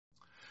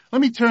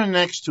Let me turn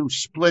next to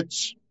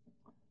splits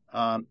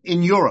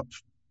in Europe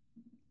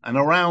and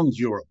around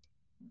Europe,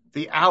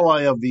 the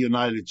ally of the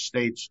United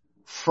States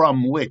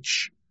from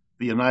which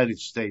the United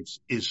States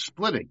is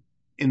splitting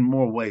in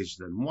more ways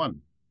than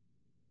one.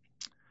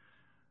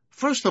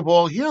 First of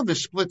all, here are the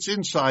splits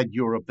inside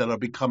Europe that are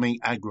becoming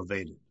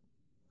aggravated.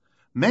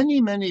 Many,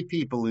 many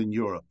people in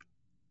Europe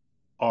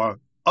are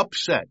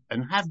upset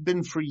and have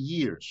been for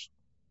years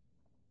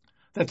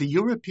that the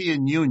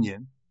European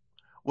Union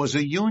was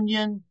a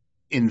union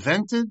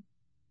invented,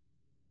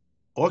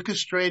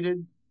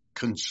 orchestrated,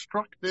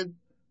 constructed,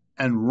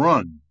 and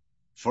run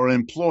for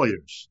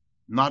employers,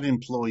 not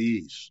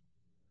employees.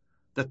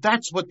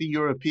 That's what the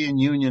European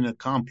Union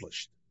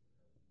accomplished.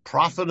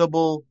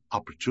 Profitable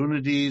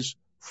opportunities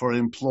for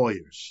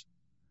employers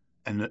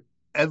and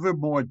ever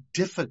more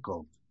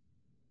difficult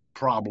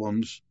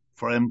problems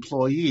for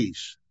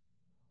employees.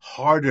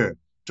 Harder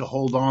to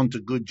hold on to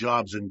good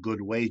jobs and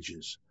good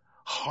wages.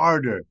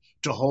 Harder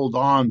to hold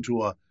on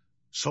to a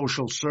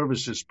social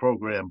services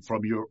program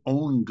from your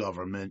own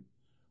government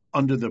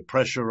under the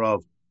pressure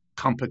of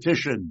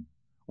competition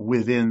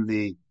within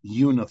the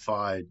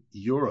unified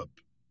Europe.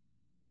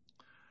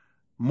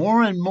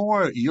 More and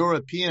more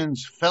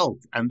Europeans felt,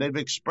 and they've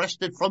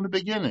expressed it from the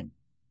beginning,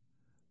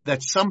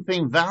 that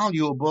something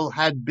valuable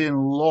had been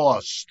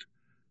lost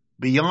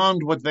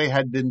beyond what they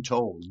had been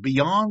told,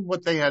 beyond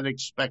what they had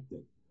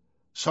expected.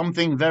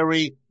 Something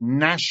very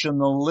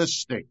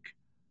nationalistic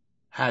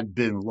had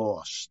been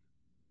lost,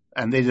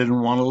 and they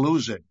didn't want to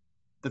lose it.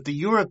 That the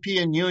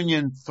European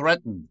Union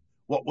threatened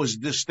what was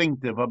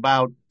distinctive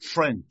about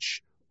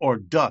French or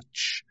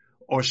Dutch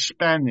or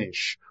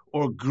Spanish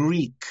or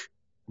Greek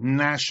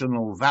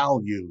national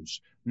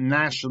values,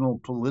 national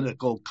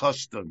political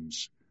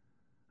customs,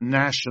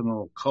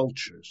 national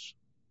cultures.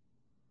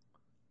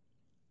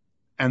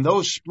 And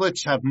those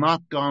splits have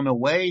not gone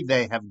away,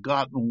 they have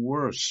gotten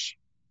worse.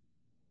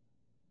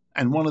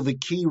 And one of the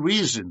key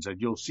reasons,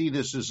 and you'll see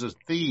this as a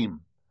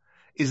theme,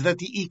 is that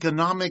the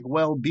economic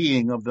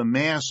well-being of the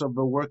mass of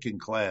the working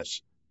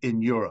class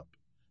in Europe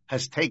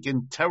has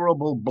taken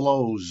terrible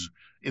blows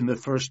in the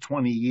first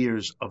 20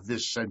 years of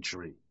this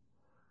century.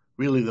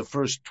 Really the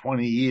first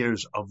 20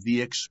 years of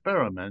the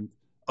experiment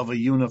of a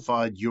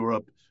unified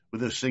Europe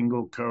with a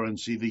single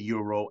currency, the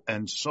euro,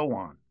 and so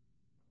on.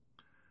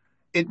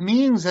 It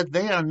means that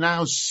they are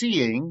now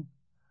seeing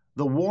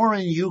the war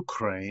in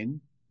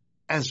Ukraine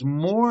as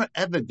more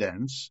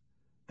evidence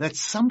that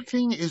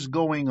something is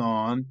going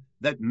on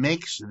that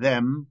makes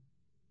them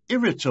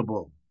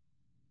irritable,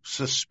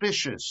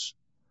 suspicious,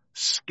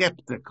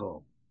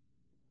 skeptical.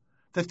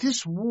 That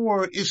this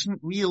war isn't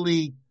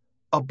really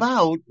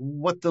about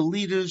what the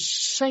leaders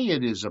say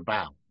it is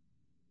about.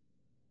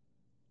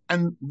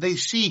 And they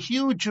see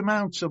huge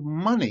amounts of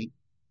money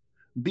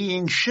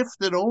being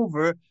shifted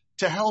over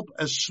to help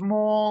a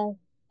small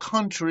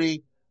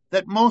country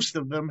that most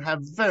of them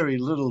have very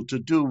little to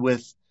do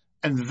with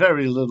and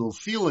very little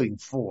feeling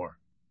for.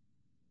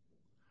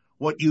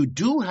 What you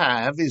do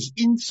have is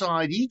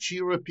inside each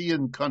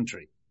European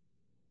country,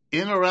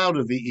 in or out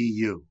of the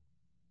EU,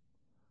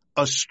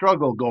 a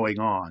struggle going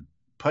on,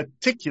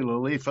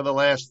 particularly for the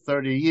last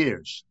 30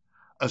 years.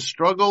 A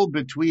struggle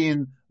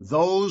between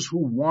those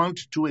who want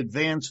to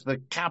advance the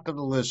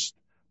capitalist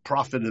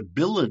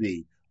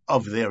profitability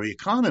of their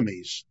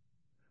economies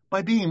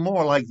by being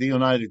more like the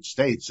United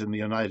States and the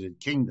United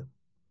Kingdom,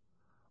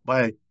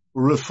 by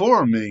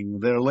reforming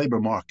their labor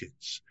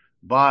markets,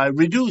 by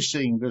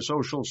reducing their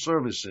social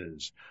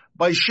services,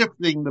 by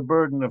shifting the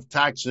burden of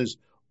taxes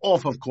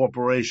off of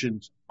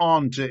corporations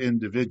onto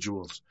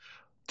individuals,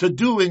 to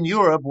do in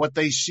Europe what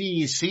they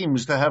see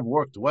seems to have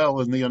worked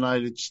well in the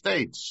United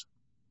States.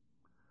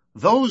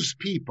 Those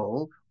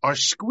people are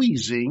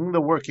squeezing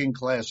the working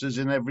classes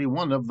in every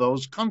one of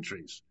those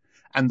countries,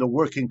 and the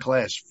working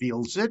class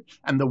feels it,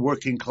 and the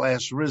working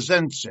class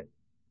resents it.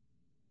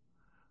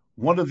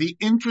 One of the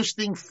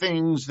interesting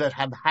things that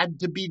have had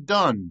to be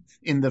done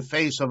in the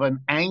face of an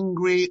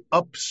angry,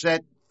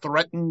 upset,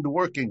 threatened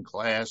working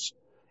class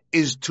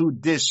is to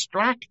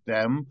distract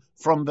them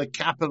from the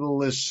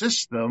capitalist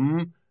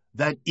system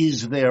that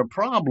is their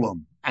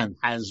problem and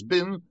has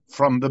been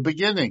from the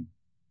beginning.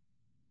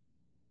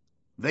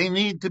 They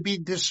need to be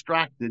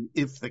distracted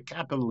if the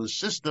capitalist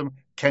system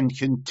can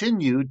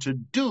continue to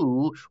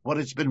do what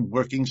it's been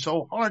working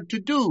so hard to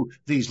do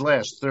these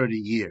last 30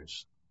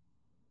 years.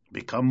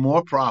 Become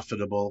more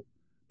profitable,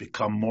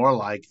 become more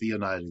like the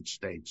United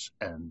States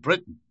and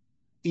Britain.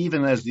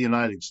 Even as the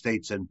United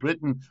States and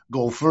Britain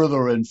go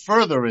further and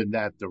further in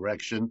that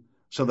direction,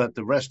 so that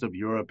the rest of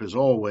Europe is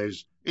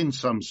always, in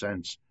some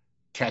sense,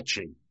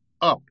 catching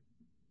up.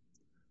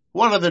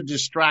 What are the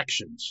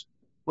distractions?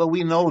 Well,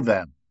 we know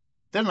them.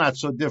 They're not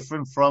so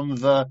different from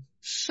the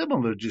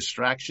similar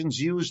distractions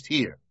used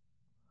here.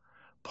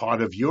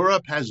 Part of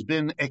Europe has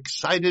been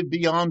excited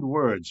beyond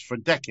words for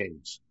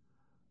decades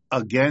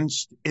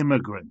against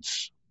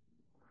immigrants.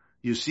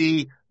 You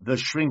see the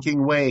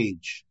shrinking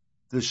wage,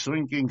 the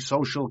shrinking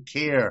social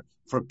care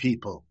for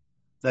people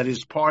that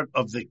is part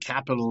of the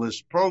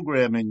capitalist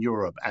program in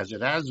Europe, as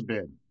it has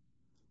been.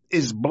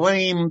 is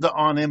blamed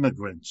on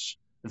immigrants.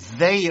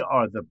 They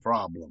are the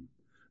problem.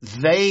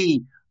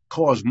 They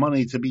cause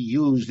money to be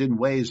used in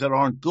ways that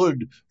aren't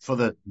good for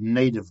the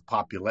native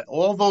population.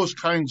 All those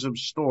kinds of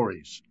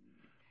stories.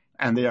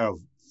 And they are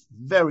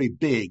very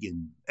big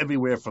in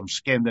everywhere from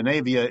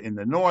Scandinavia in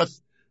the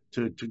north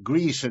to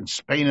Greece and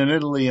Spain and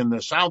Italy in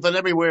the south and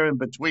everywhere in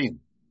between.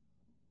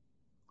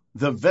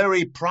 The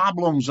very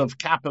problems of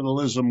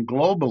capitalism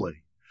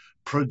globally,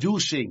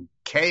 producing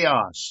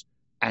chaos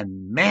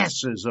and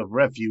masses of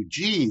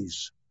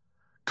refugees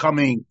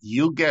coming,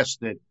 you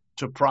guessed it,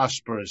 to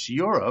prosperous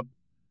Europe,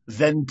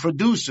 then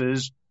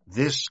produces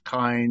this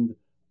kind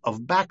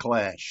of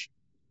backlash,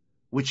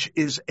 which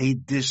is a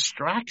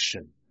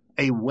distraction,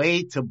 a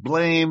way to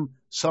blame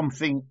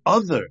something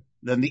other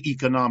than the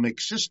economic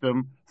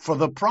system for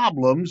the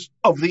problems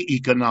of the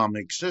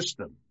economic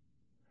system.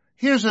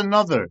 Here's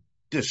another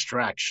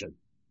distraction.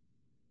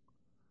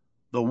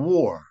 The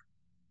war.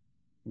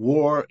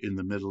 War in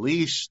the Middle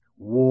East,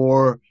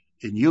 war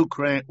in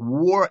Ukraine,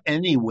 war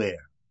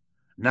anywhere.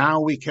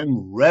 Now we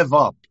can rev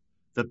up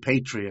the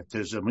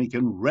patriotism. We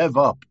can rev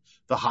up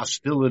the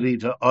hostility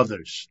to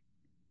others.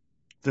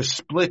 The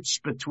splits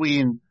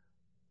between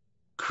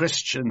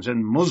Christians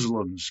and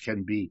Muslims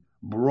can be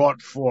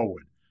brought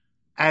forward,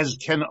 as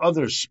can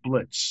other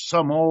splits,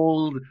 some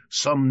old,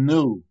 some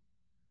new.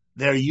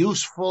 They're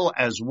useful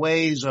as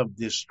ways of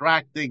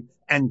distracting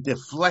and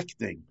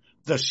deflecting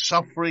the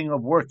suffering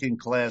of working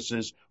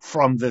classes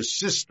from the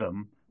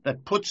system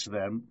that puts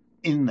them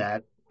in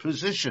that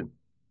position.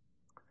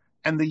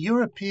 And the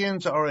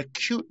Europeans are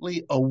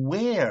acutely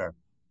aware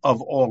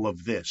of all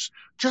of this,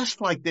 just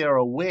like they're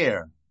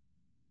aware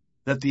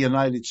that the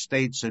United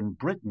States and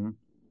Britain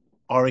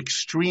are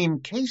extreme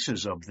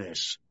cases of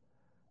this,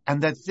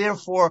 and that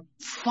therefore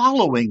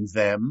following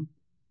them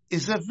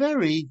is a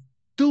very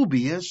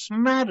dubious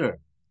matter.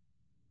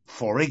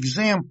 For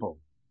example,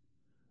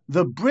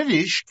 the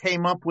British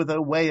came up with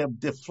a way of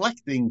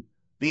deflecting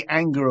the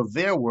anger of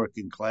their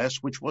working class,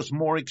 which was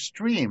more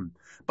extreme.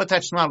 But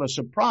that's not a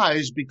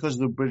surprise because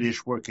the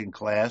British working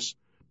class,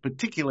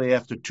 particularly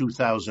after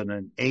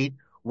 2008,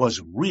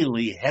 was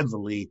really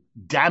heavily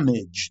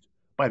damaged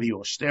by the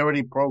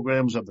austerity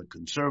programs of the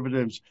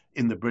Conservatives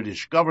in the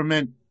British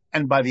government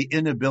and by the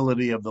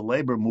inability of the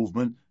labor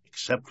movement,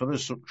 except for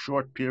the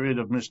short period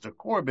of Mr.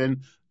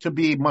 Corbyn, to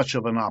be much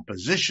of an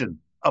opposition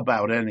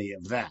about any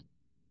of that.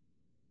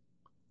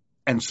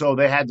 And so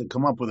they had to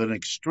come up with an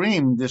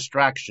extreme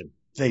distraction.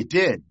 They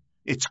did.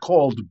 It's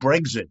called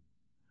Brexit.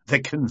 They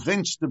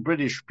convinced the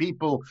British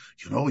people,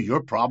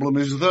 your problem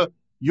is the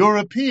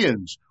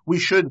Europeans. We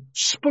should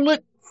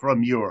split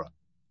from Europe.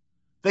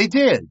 They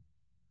did.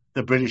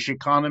 The British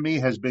economy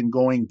has been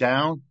going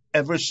down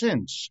ever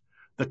since.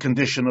 The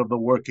condition of the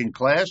working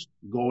class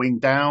going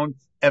down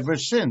ever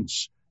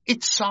since.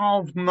 It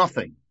solved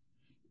nothing.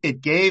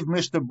 It gave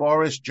Mr.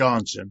 Boris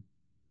Johnson,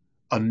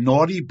 a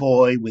naughty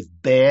boy with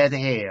bad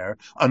hair,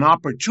 an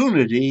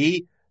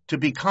opportunity to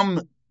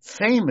become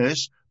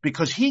famous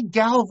because he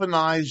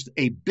galvanized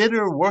a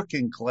bitter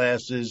working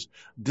class's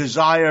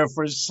desire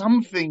for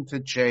something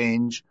to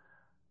change,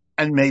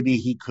 and maybe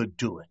he could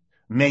do it.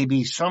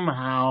 Maybe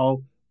somehow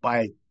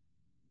by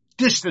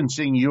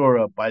distancing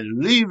Europe, by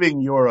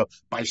leaving Europe,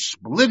 by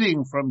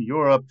splitting from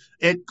Europe,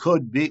 it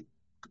could be.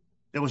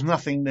 There was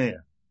nothing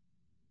there.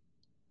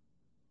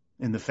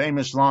 In the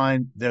famous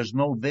line, there's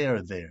no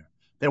there there.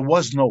 There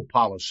was no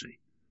policy.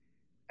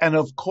 And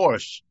of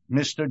course,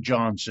 Mr.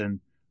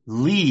 Johnson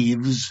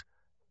leaves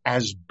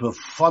as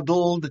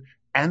befuddled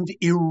and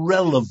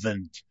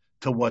irrelevant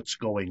to what's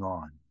going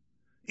on.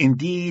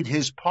 Indeed,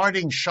 his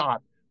parting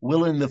shot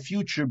will in the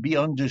future be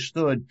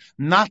understood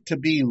not to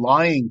be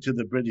lying to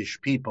the British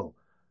people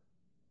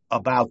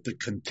about the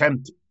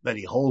contempt that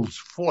he holds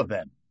for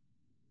them,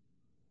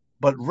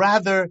 but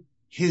rather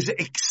his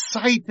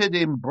excited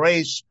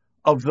embrace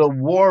of the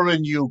war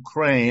in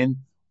Ukraine,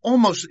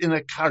 almost in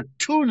a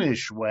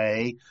cartoonish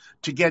way,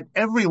 to get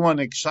everyone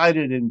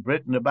excited in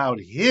Britain about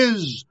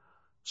his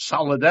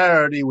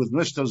solidarity with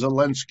Mr.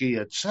 Zelensky,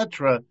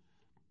 etc.,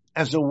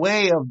 as a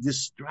way of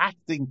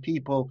distracting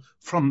people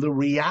from the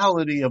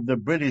reality of the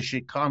British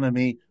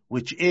economy,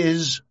 which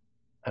is,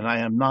 and I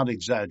am not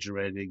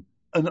exaggerating,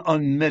 an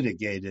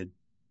unmitigated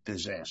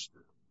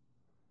disaster.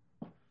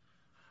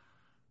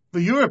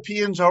 The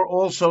Europeans are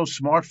also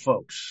smart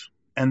folks,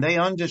 and they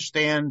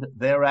understand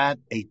they're at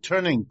a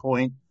turning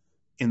point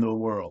in the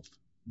world.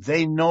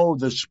 They know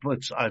the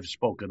splits I've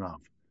spoken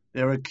of.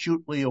 They're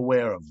acutely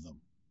aware of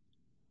them.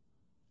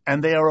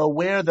 And they are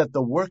aware that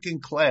the working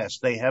class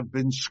they have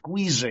been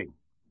squeezing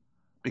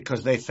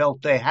because they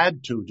felt they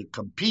had to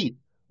compete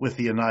with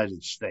the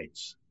United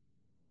States,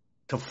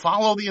 to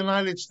follow the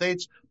United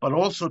States, but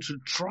also to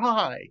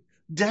try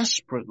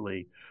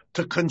desperately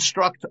to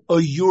construct a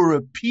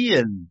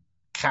European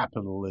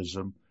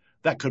capitalism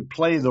that could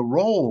play the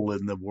role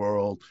in the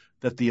world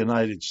that the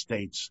United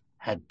States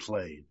had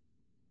played.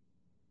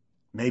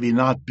 Maybe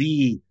not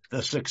be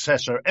the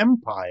successor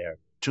empire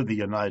to the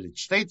United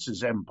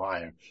States'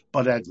 empire,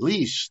 but at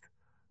least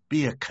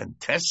be a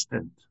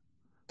contestant.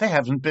 They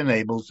haven't been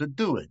able to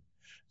do it.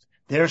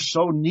 They're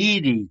so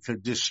needy to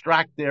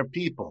distract their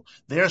people.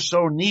 They're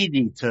so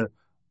needy to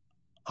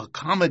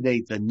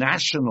accommodate the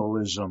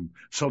nationalism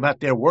so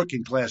that their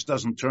working class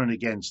doesn't turn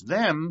against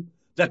them,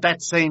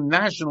 that same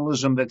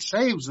nationalism that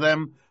saves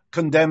them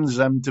condemns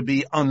them to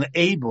be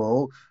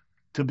unable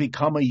to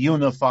become a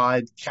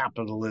unified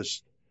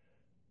capitalist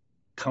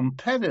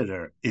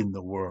competitor in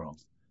the world.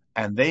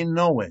 And they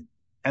know it,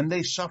 and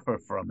they suffer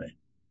from it.